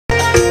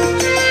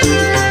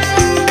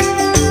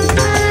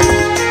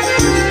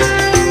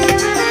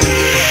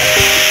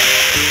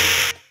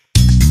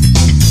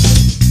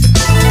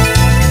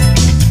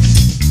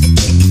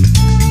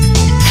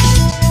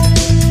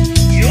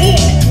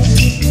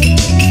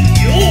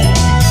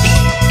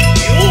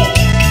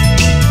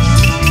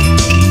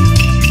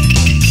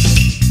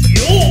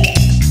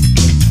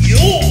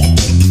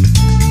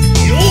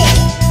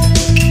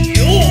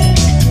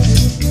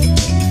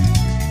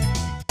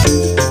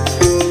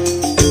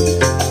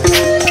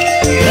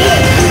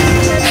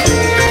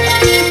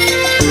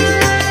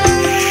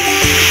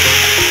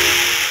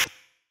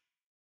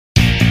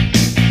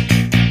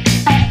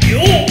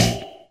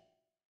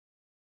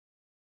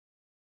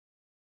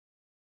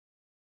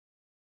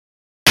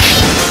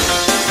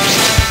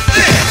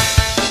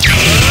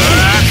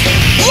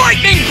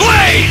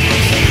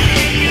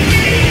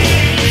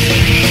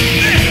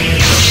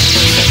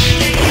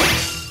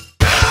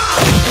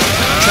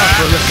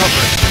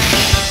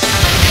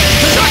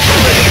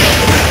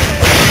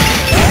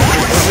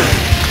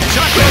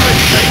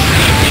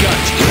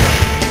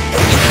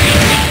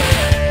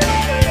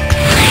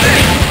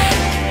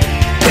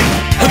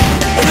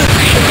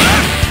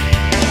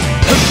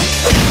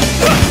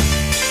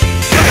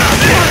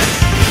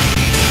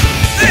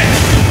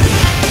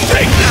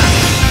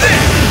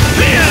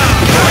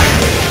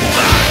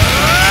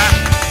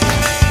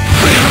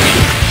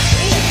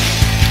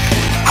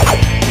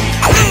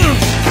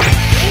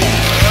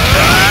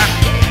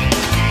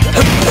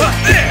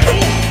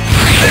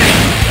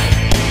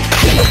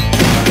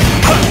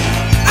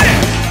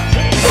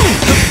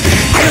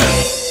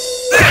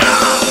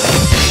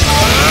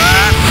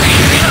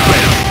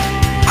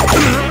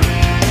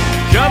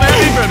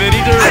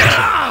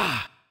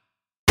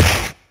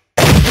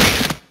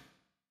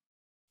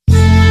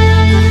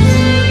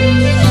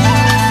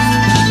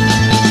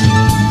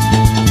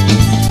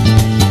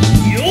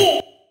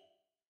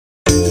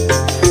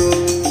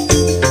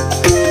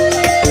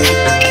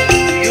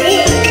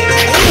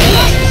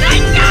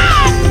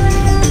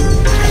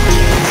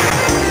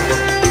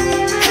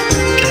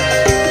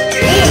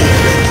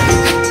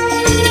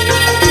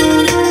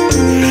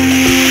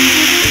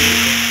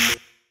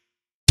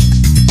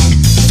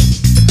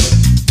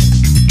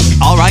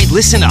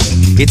listen up.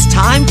 It's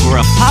time for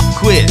a pop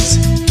quiz.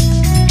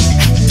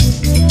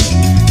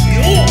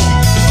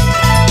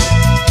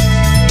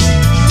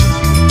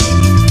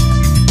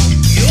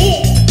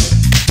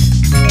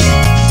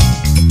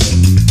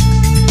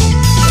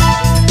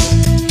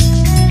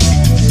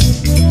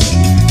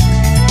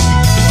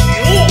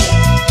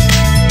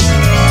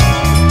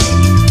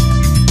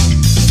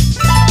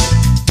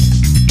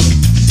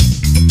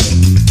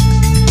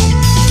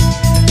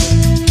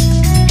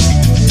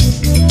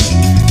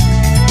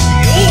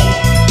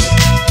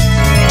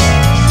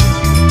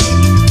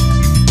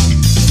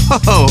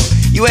 Oh,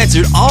 you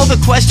answered all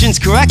the questions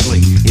correctly.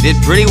 You did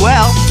pretty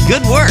well.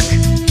 Good work.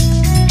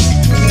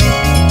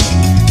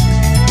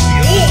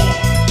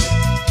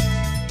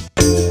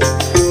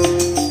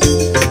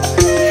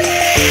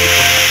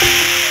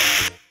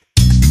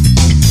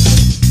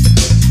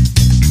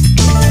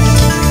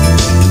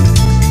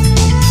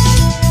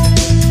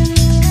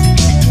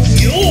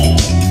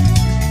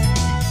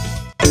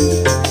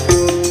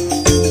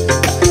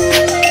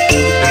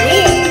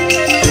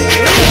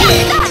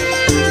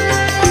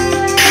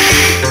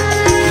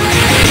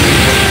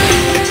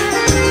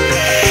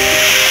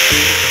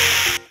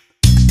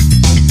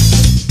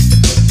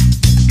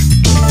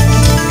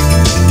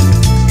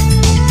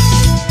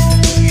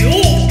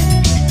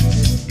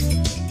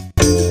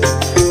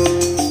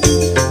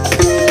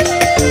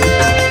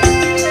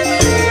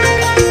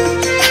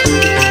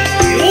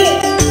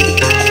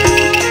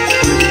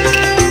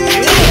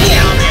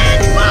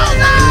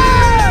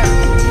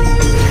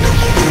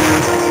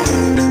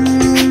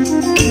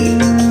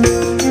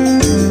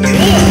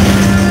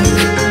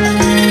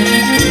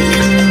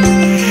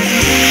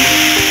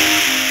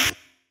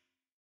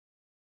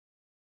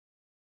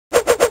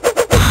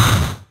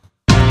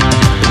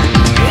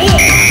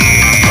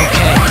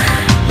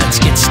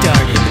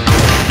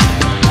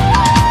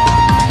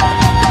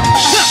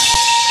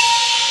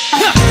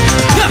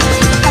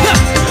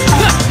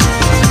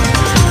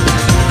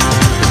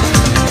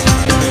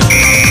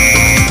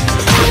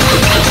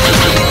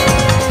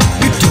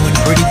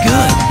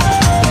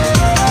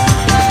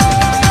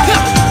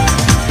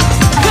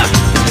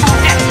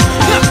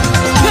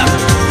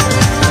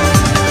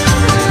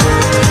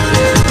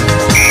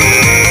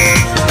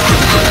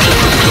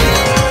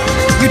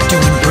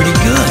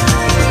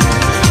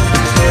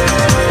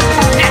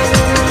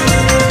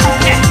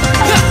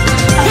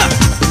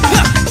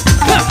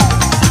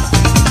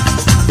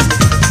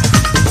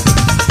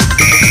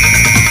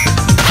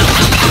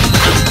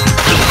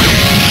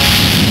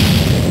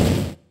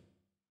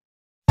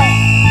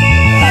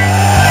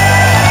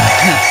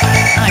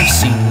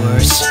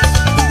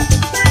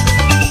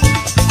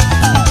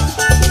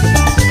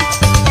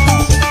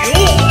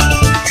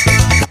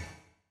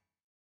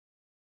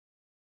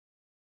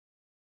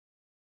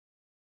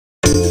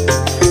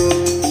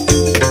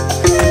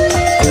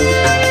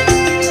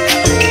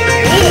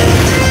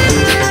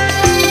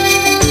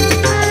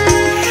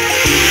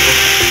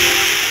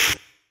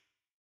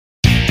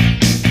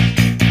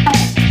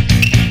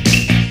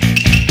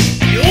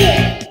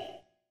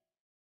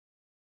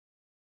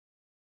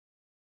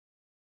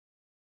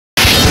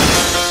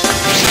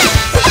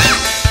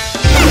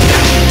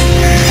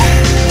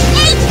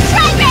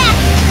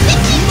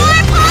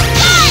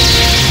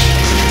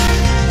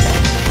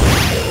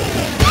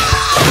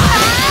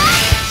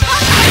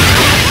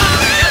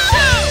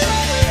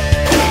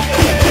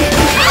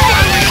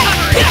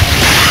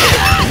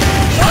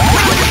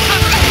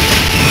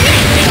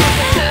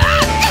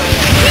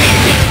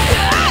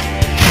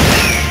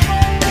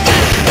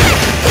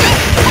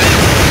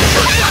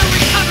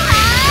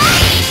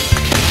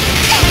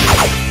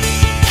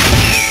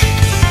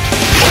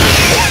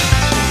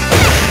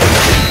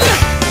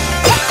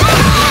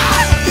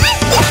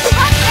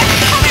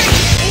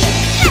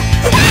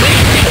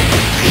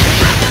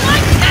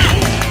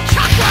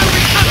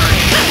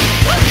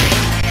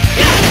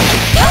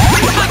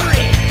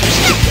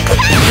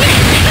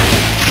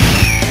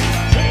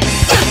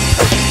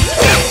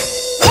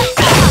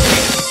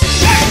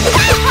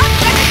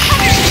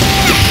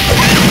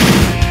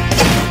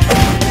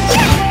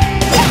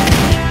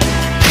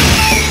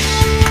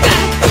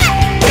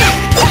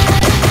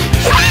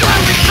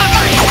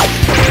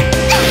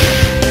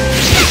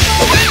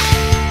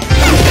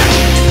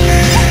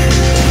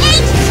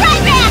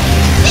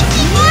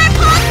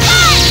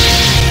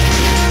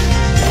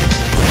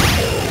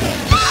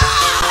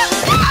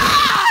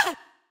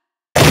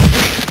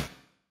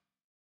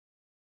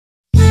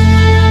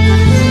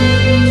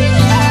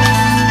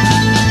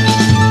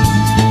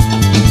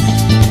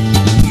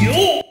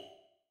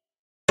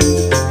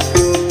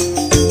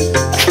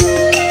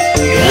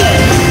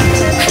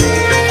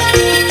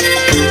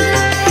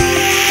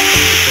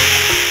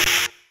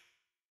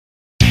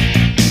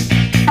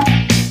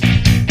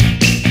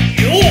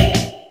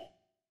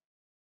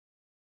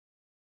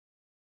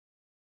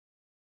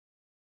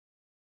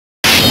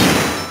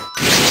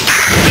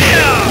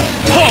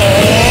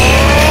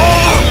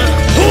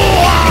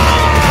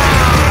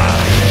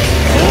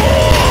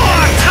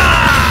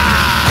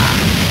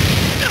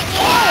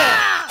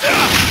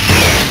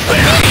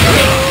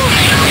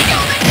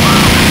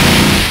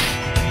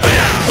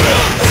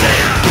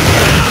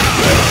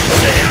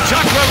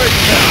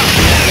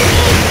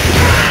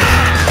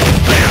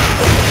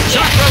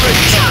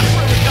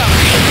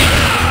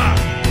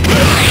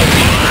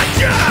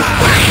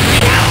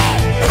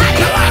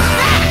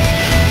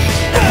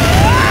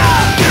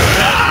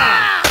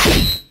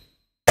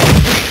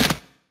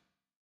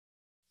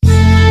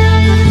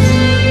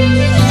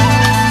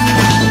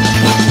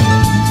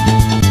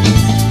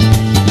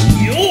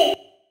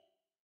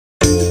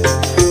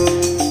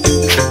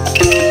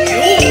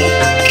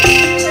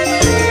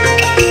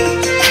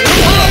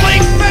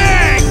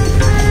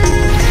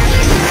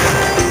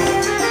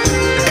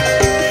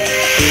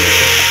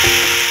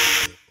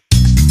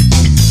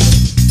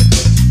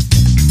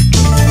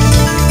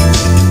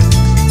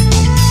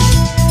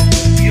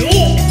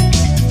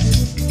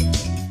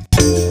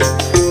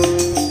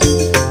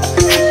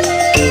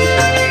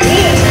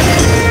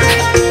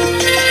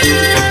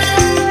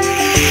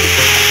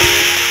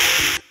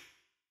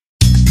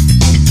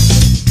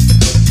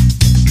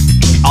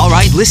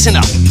 listen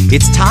up.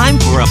 It's time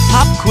for a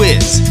pop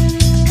quiz.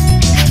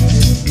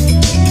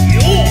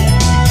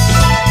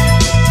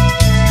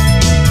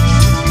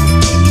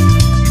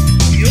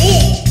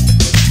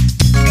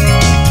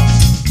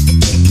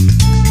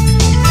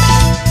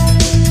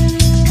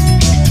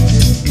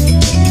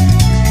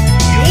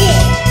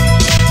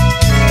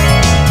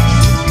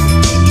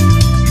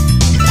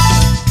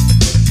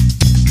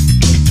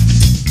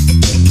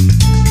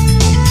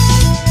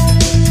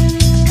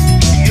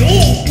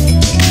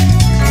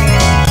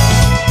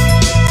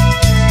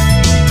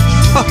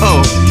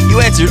 Oh,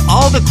 you answered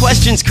all the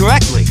questions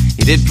correctly.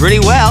 You did pretty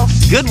well.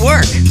 Good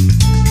work.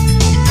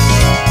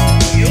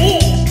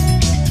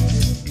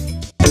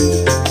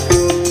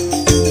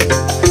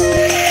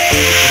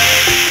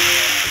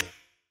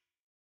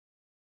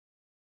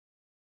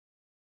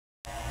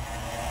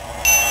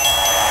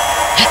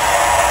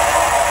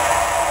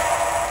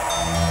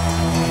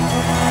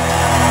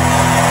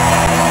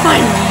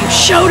 Finally, you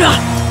showed up!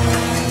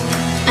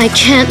 I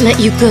can't let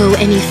you go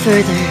any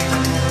further.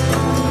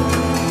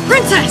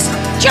 Princess,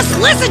 just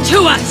listen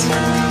to us!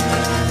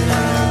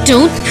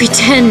 Don't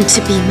pretend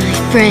to be my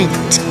friend.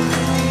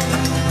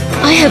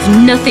 I have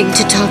nothing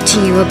to talk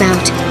to you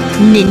about,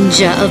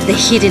 ninja of the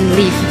Hidden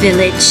Leaf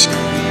Village.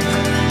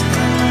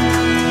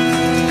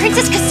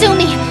 Princess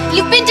Kasumi,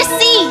 you've been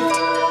deceived!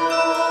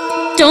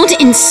 Don't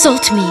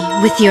insult me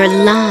with your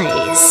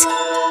lies.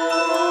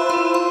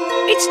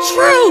 It's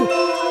true!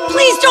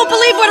 Please don't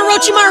believe what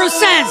Orochimaru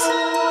says!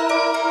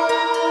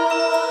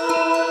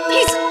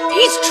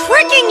 He's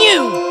tricking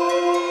you!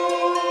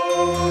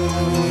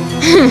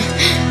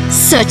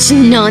 Such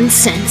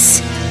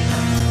nonsense.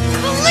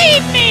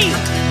 Believe me!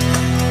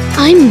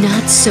 I'm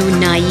not so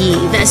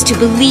naive as to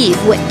believe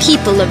what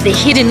people of the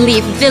Hidden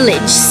Leaf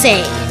Village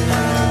say.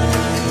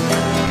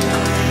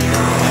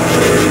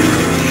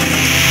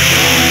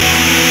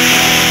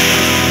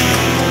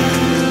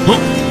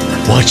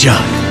 Watch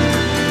out!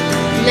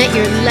 Let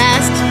your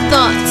last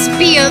thoughts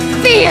be of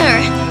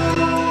fear!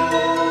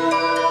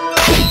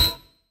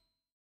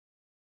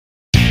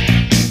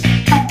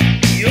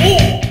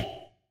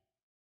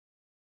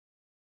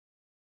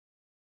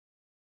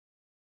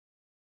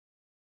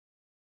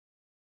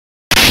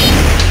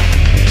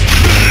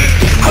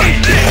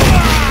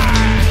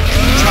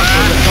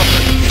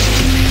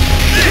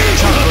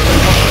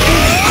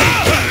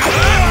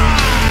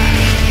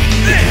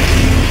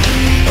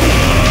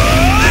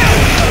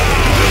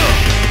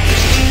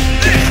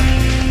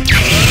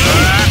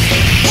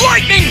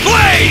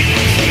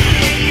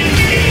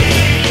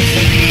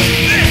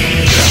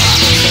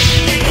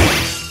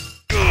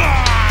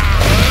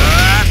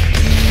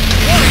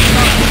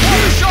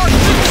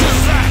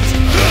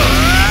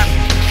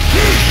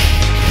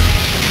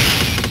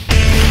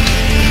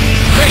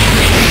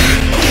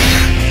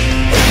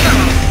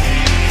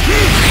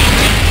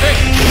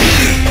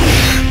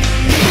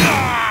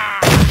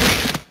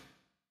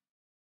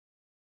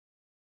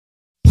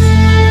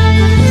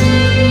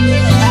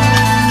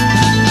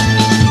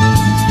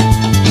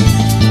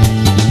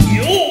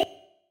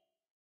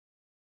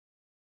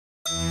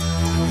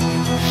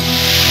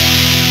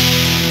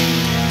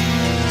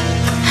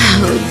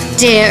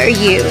 Dare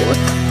you?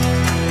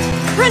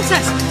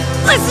 Princess,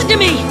 listen to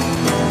me!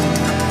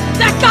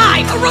 That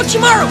guy,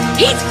 Orochimaru,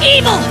 he's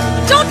evil!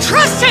 Don't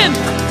trust him!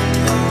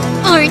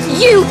 Aren't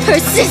you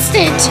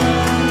persistent?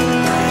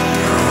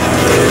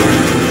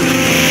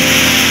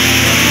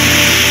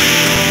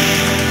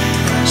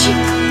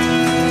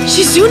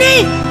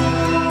 Shizune?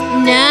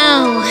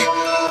 Now,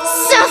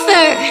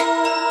 suffer!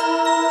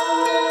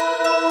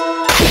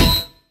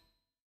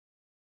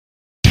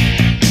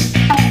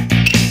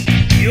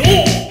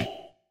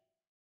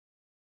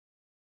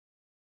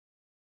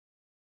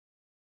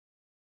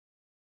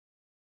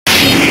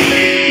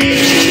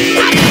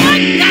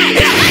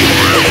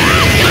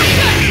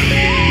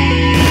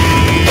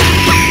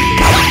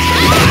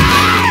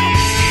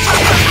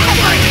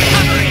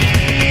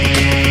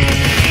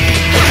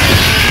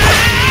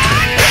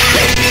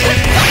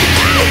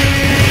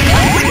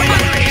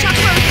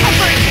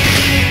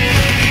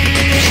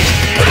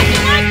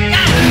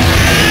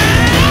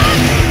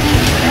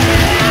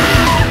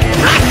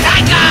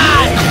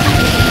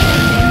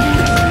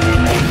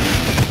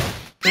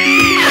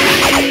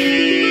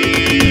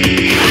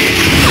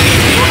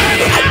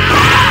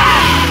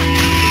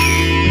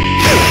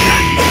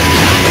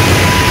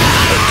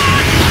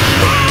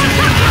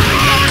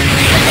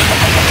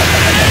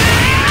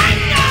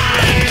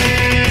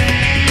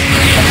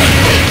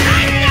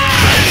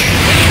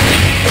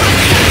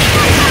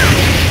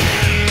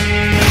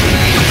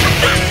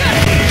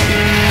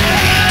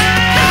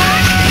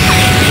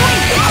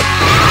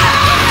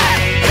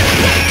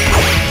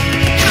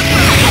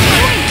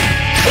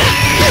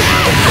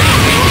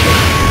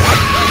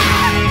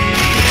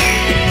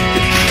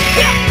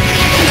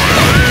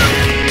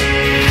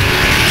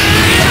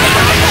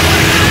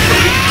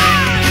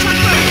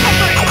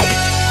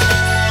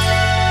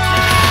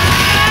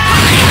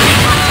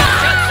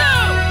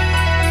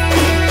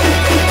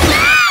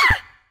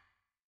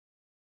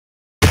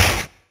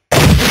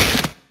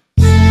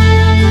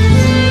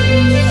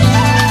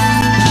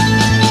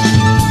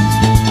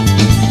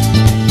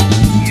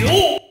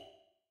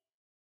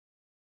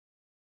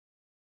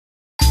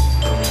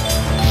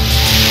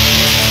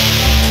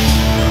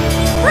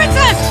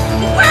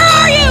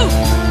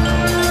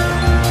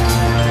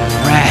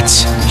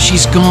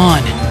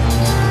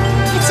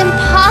 It's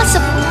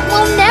impossible.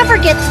 We'll never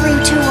get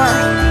through to her.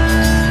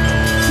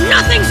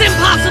 Nothing's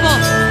impossible!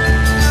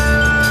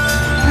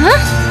 Huh?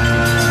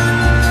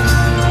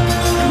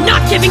 I'm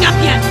not giving up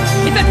yet!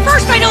 If at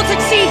first I don't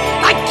succeed,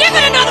 I give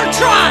it another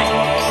try!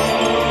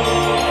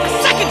 If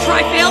a second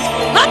try fails,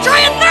 I'll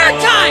try a third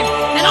time!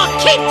 And I'll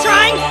keep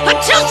trying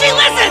until she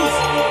listens!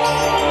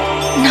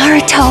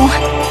 Naruto.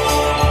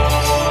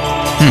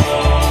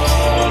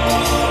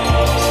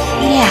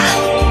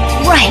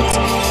 Yeah, right.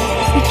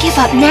 If we give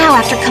up now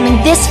after coming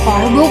this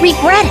far, we'll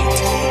regret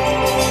it.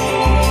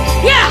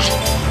 Yeah!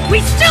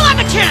 We still have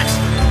a chance!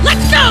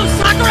 Let's go,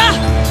 Sakura!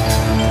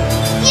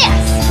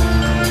 Yes!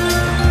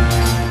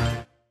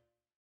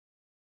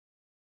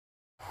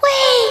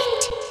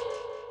 Wait!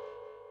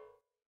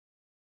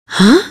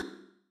 Huh?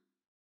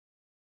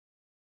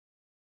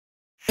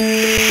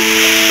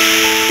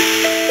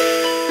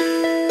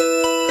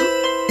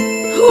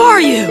 Who are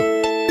you?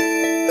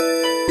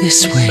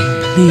 This way,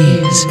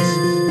 please.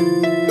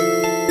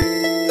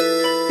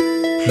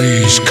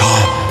 Please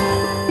come.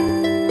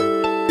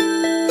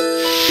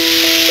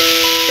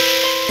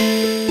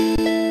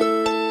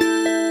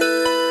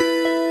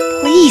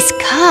 Please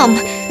come.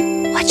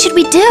 What should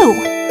we do?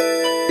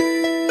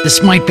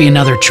 This might be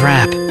another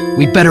trap.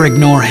 We'd better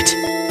ignore it.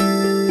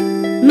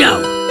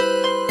 No.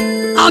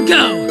 I'll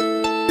go.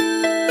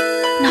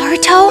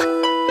 Naruto?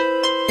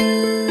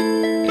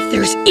 If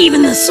there's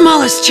even the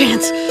smallest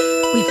chance,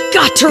 we've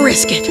got to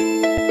risk it.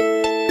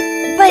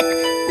 But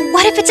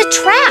what if it's a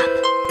trap?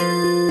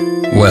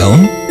 Well,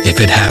 if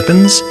it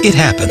happens, it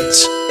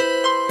happens.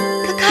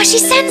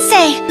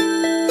 Kakashi-sensei!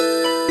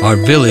 Our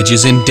village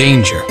is in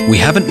danger. We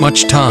haven't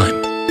much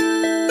time.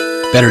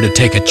 Better to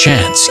take a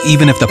chance,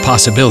 even if the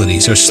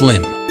possibilities are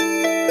slim.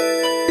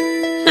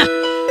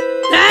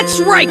 That's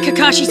right,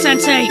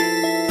 Kakashi-sensei!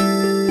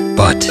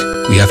 But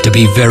we have to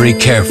be very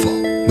careful.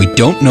 We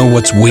don't know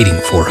what's waiting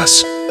for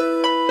us.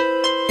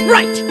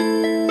 Right!